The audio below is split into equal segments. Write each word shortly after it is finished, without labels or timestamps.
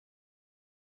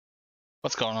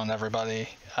What's going on, everybody?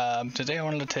 Today I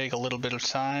wanted to take a little bit of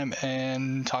time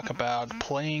and talk about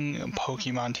playing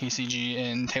Pokemon TCG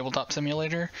in Tabletop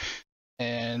Simulator,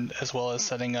 and as well as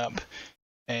setting up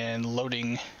and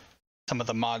loading some of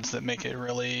the mods that make it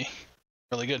really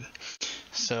good.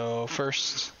 So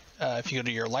first, if you go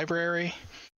to your library,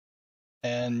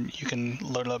 and you can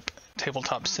load up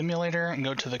Tabletop Simulator and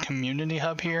go to the Community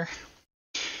Hub here.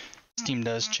 Steam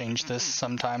does change this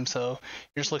sometimes, so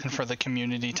you're just looking for the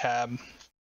Community tab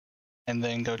and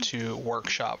then go to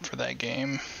Workshop for that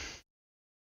game.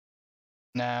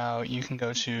 Now you can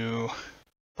go to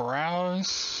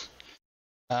Browse,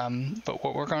 but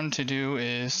what we're going to do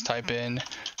is type in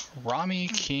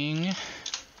RomyKing.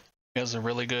 He has a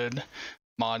really good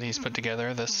mod he's put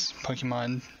together, this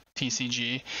Pokemon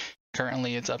TCG.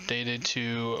 Currently it's updated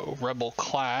to Rebel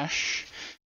Clash.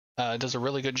 Does a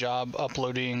really good job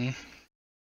uploading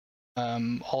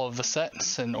all of the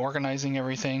sets and organizing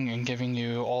everything and giving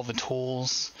you all the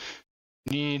tools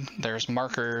you need. There's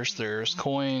markers, there's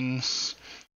coins,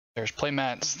 there's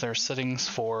playmats, there's settings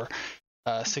for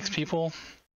 6 people.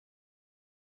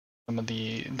 Some of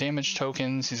the damage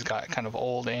tokens, he's got kind of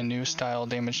old and new style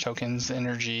damage tokens,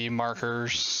 energy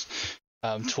markers,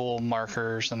 tool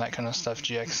markers, and that kind of stuff,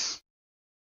 GX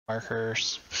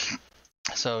markers.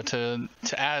 So to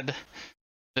add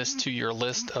this to your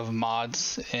list of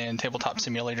mods in Tabletop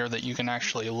Simulator that you can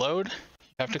actually load, you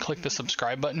have to click the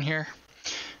subscribe button here.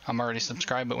 I'm already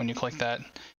subscribed, but when you click that,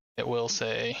 it will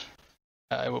say,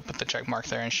 it will put the check mark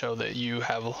there and show that you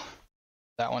have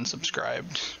that one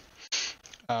subscribed.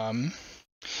 So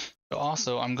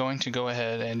also, I'm going to go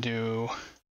ahead and do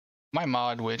my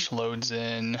mod, which loads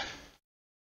in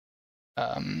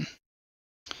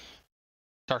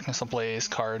Darkness Ablaze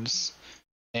cards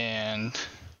and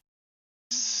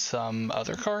some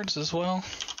other cards as well,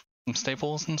 some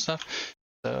staples and stuff.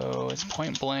 So it's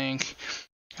Point Blank,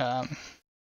 not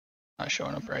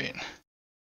showing up right.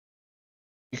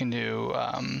 You can do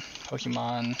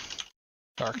Pokemon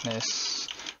Darkness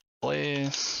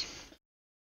Blaze,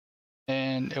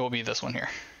 and it will be this one here.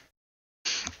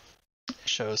 It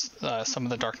shows some of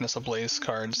the Darkness Ablaze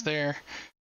cards there,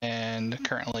 and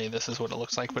currently this is what it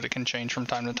looks like, but it can change from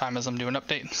time to time as I'm doing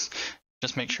updates.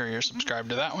 Just make sure you're subscribed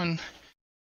to that one,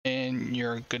 and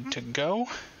you're good to go.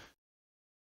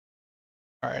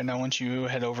 Alright, now once you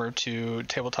head over to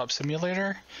Tabletop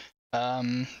Simulator,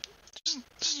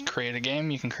 just create a game.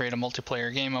 You can create a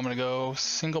multiplayer game. I'm going to go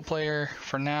single player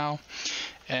for now,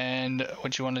 and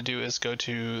what you want to do is go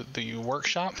to the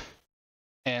workshop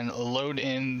and load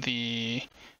in the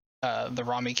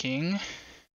RomyKing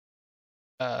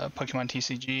Pokemon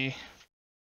TCG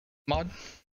mod.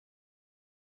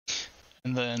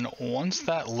 And then once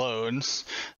that loads,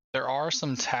 there are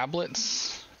some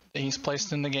tablets that he's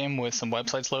placed in the game with some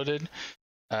websites loaded.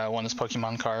 One is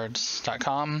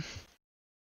PokemonCards.com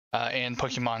and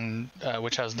Pokemon,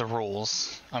 which has the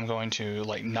rules. I'm going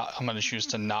to choose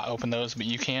to not open those, but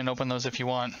you can open those if you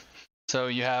want. So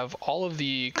you have all of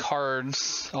the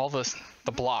cards, all the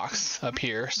blocks up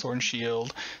here: Sword and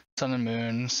Shield, Sun and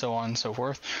Moon, so on and so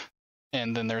forth.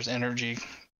 And then there's energy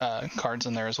cards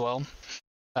in there as well.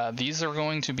 These are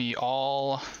going to be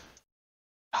all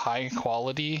high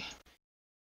quality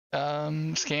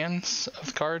scans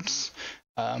of cards,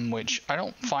 which I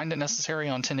don't find it necessary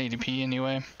on 1080p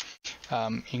anyway.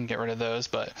 You can get rid of those,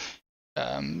 but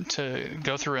to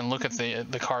go through and look at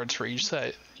the cards for each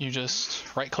set, you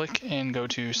just right click and go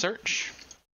to search,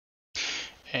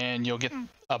 and you'll get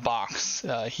a box.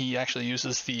 He actually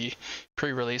uses the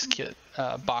pre-release kit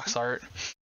box art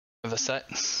for the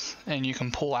sets, and you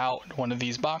can pull out one of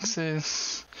these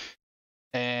boxes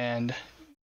and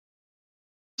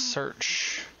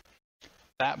search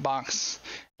that box,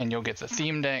 and you'll get the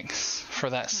theme decks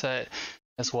for that set,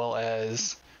 as well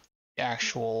as the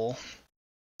actual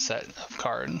set of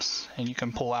cards. And you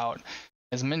can pull out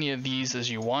as many of these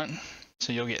as you want,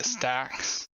 so you'll get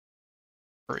stacks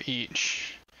for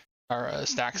each, or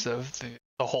stacks of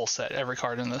the whole set, every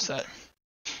card in the set.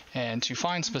 And to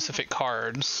find specific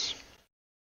cards,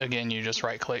 again, you just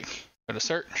right click, go to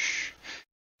search,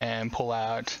 and pull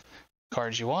out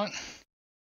cards you want.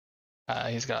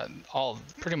 He's got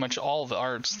pretty much all the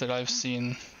arts that I've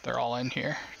seen, they're all in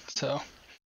here, so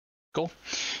cool.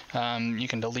 You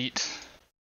can delete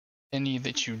any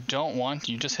that you don't want.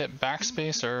 You just hit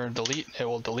backspace or delete. It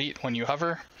will delete when you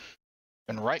hover.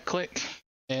 You can right click,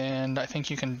 and I think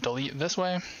you can delete this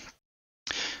way.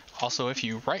 Also, if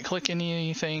you right click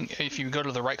anything, if you go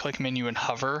to the right click menu and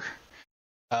hover,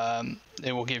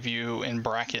 it will give you in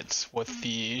brackets what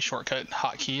the shortcut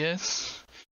hotkey is.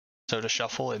 So to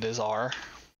shuffle, it is R.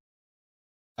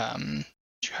 You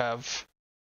have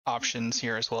options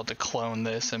here as well to clone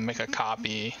this and make a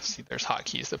copy. See, there's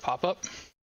hotkeys that pop up.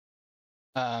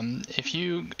 If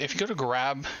you go to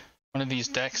grab one of these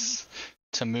decks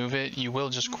to move it, you will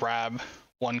just grab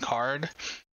one card.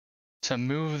 To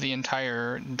move the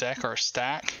entire deck or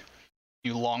stack,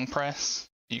 you long press,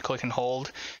 you click and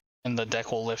hold, and the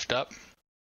deck will lift up,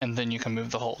 and then you can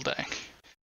move the whole deck.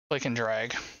 Click and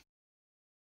drag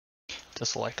to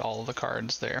select all of the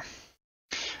cards there.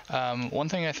 One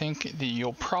thing I think that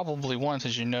you'll probably want,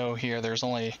 as you know here, there's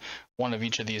only one of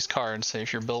each of these cards. So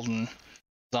if you're building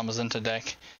Zamazenta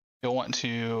deck, you'll want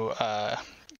to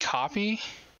copy,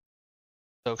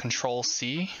 so Control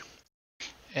C,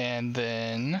 and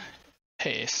then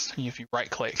paste. If you right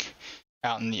click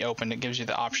out in the open, it gives you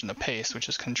the option to paste, which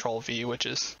is Control V, which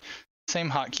is the same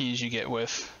hotkeys you get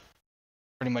with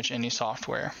pretty much any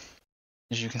software.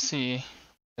 As you can see,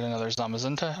 get another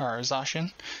Zamazenta or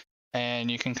Zacian, and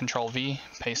you can Control V,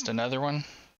 paste another one.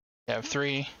 You have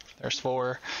 3, there's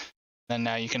 4. Then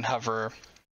now you can hover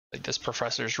like this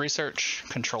Professor's Research,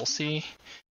 Control C,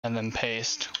 and then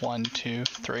paste 1, 2,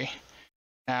 3.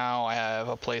 Now I have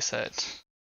a playset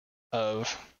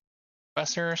of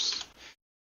Professors,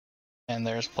 and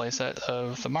there's a playset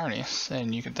of the Marnies,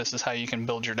 and this is how you can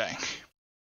build your deck.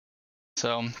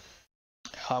 So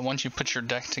once you put your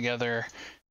deck together,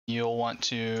 you'll want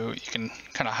to, you can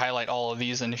kind of highlight all of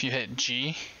these, and if you hit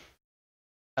G,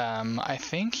 I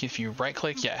think if you right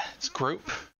click, yeah, it's group,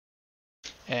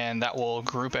 and that will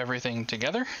group everything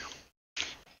together.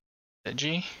 Hit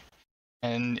G,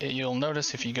 and you'll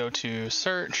notice if you go to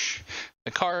search,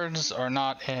 the cards are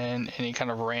not in any kind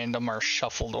of random or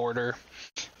shuffled order.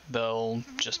 They'll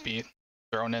just be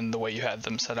thrown in the way you had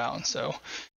them set out. So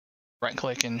right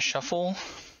click and shuffle,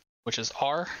 which is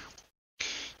R.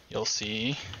 You'll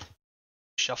see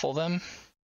shuffle them.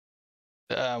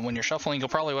 When you're shuffling, you'll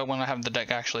probably want to have the deck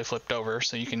actually flipped over.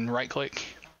 So you can right click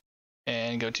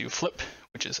and go to flip,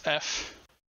 which is F.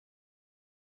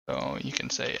 So you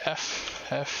can say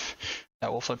F.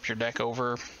 That will flip your deck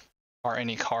over, or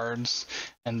any cards,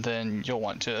 and then you'll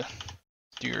want to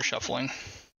do your shuffling.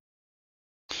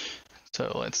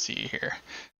 So let's see here.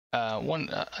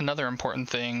 Another important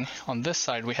thing on this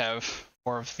side, we have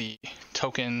more of the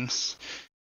tokens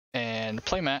and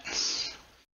playmats.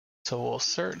 So we'll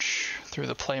search through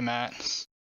the playmats,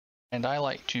 and I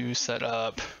like to set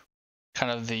up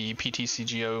kind of the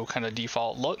PTCGO kind of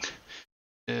default look.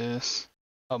 Is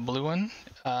a blue one.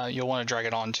 You'll want to drag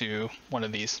it onto one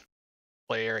of these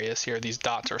play areas here. These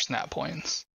dots are snap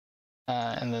points.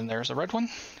 And then there's a red one,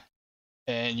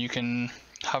 and you can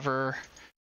hover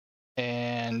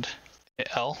and hit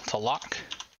L to lock.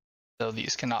 So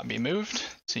these cannot be moved.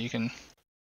 So you can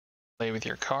play with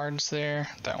your cards there.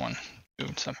 That one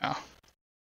moved somehow.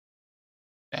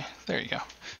 Okay, there you go.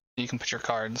 You can put your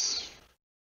cards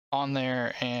on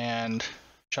there and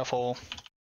shuffle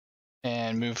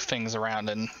and move things around,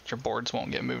 and your boards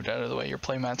won't get moved out of the way. Your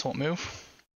playmats won't move.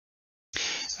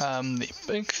 The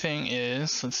big thing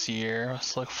is, let's see here,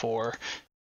 let's look for,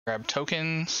 grab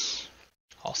tokens.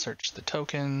 I'll search the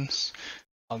tokens.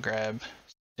 I'll grab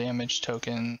damage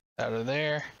token out of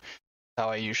there. That's how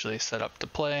I usually set up to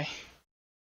play.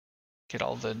 Get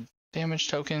all the damage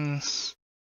tokens.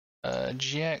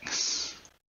 GX.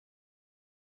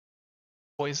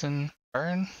 Poison.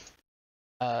 Burn.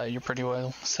 You're pretty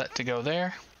well set to go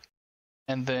there.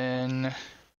 And then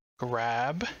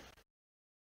grab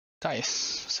dice.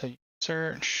 So you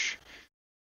search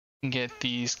and get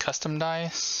these custom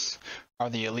dice, are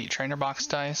the Elite Trainer Box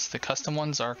dice. The custom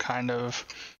ones are kind of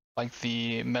like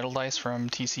the metal dice from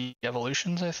TCG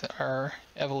Evolutions,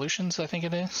 I think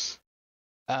it is.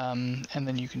 And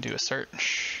then you can do a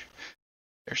search.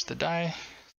 There's the die.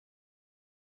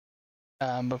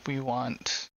 But we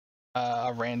want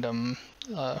a random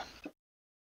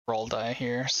roll die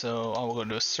here, so I will go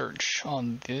to a search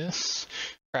on this.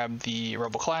 Grab the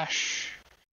Rebel Clash.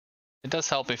 It does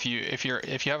help if you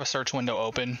have a search window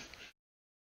open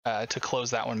to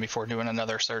close that one before doing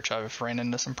another search. I've ran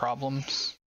into some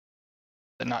problems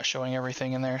that not showing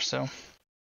everything in there. So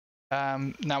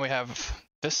now we have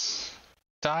this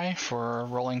die for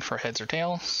rolling for heads or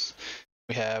tails.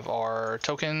 We have our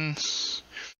tokens.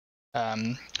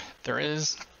 I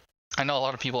know a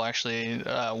lot of people actually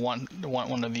want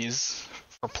one of these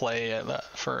for play,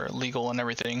 for legal and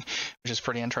everything, which is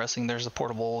pretty interesting. There's a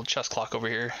portable chess clock over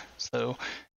here, so you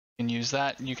can use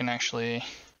that. You can actually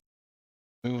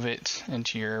move it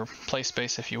into your play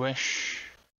space if you wish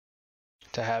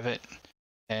to have it,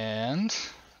 and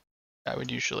I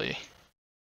would usually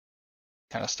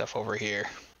kind of stuff over here.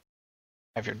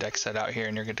 Have your deck set out here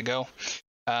and you're good to go.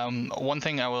 One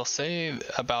thing I will say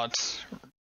about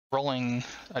rolling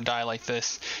a die like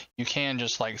this, you can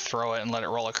just like throw it and let it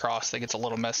roll across. It gets a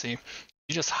little messy.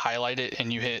 You just highlight it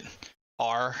and you hit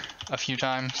R a few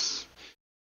times,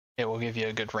 it will give you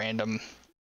a good random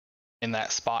in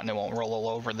that spot and it won't roll all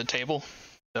over the table.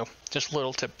 So just a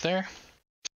little tip there.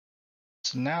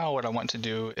 So now what I want to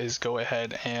do is go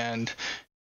ahead and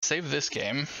save this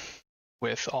game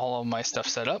with all of my stuff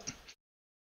set up.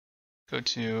 Go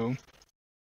to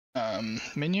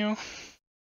menu,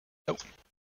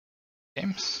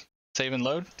 games, save and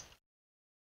load,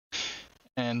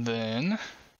 and then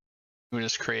we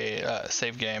just create a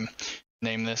save game.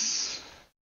 Name this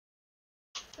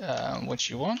what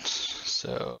you want.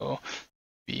 So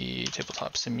be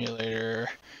Tabletop Simulator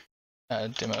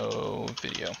demo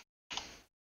video.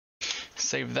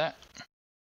 Save that.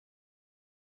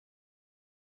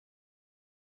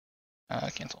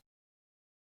 Cancel.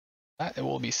 That it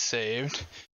will be saved.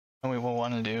 And what we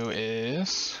want to do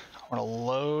is I want to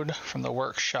load from the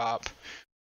workshop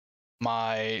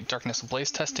my Darkness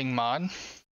Ablaze testing mod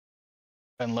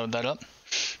and load that up.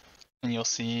 And you'll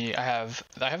see I have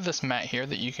this mat here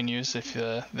that you can use if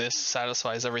this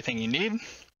satisfies everything you need.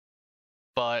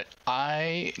 But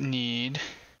I need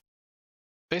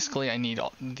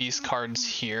all these cards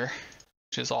here,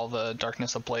 which is all the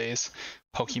Darkness Ablaze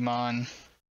Pokemon.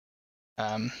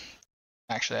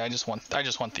 Actually, I just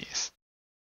want these.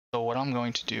 So what I'm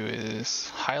going to do is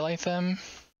highlight them,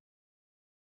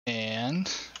 and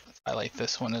let's highlight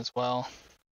this one as well.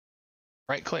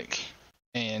 Right click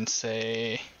and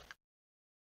say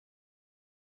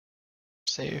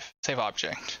save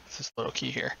object. This is a little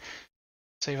key here.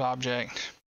 Save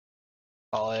object.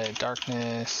 Call it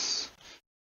Darkness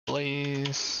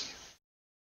Blaze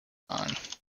on.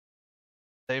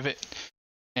 Save it,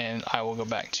 and I will go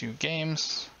back to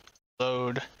games,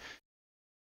 load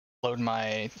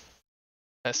my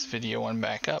test video one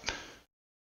back up.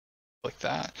 Click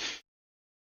that.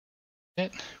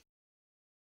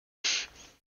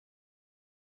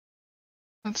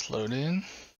 Let's load in.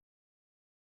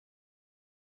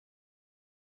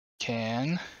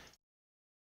 Can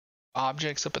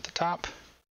objects up at the top,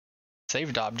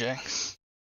 saved objects,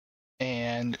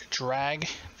 and drag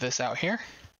this out here,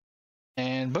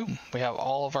 and boom, we have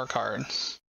all of our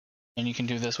cards. And you can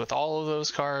do this with all of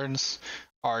those cards,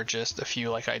 or just a few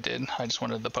like I did. I just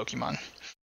wanted the Pokemon.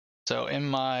 So in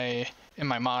my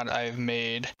mod, I've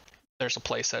made, there's a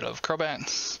playset of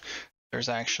Crobats. There's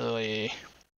actually,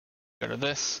 go to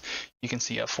this, you can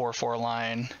see a 4/4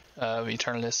 line of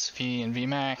Eternatus V and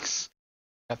VMAX.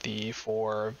 Got the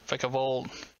 4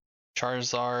 Vikavolt,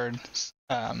 Charizard,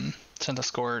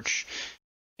 Scorch,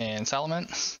 and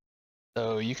Salamence.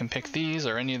 So you can pick these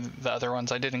or any of the other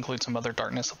ones. I did include some other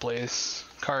Darkness Ablaze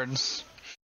cards.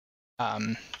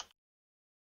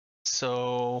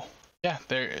 So yeah,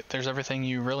 there's everything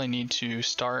you really need to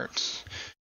start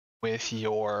with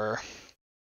your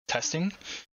testing.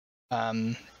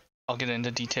 I'll get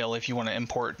into detail if you want to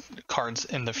import cards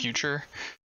in the future,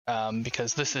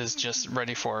 because this is just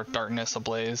ready for Darkness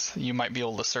Ablaze. You might be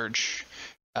able to search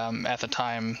at the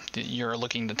time that you're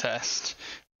looking to test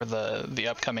for the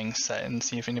upcoming set and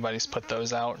see if anybody's put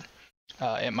those out.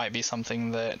 It might be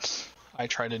something that I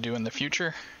try to do in the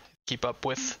future, keep up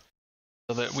with,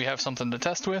 so that we have something to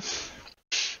test with.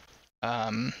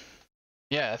 Yeah,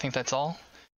 I think that's all.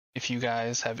 If you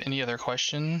guys have any other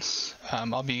questions,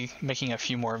 I'll be making a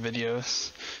few more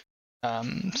videos,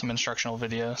 some instructional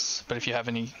videos, but if you have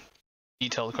any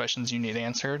detailed questions you need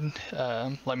answered,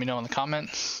 let me know in the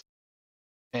comments,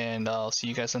 and I'll see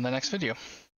you guys in the next video.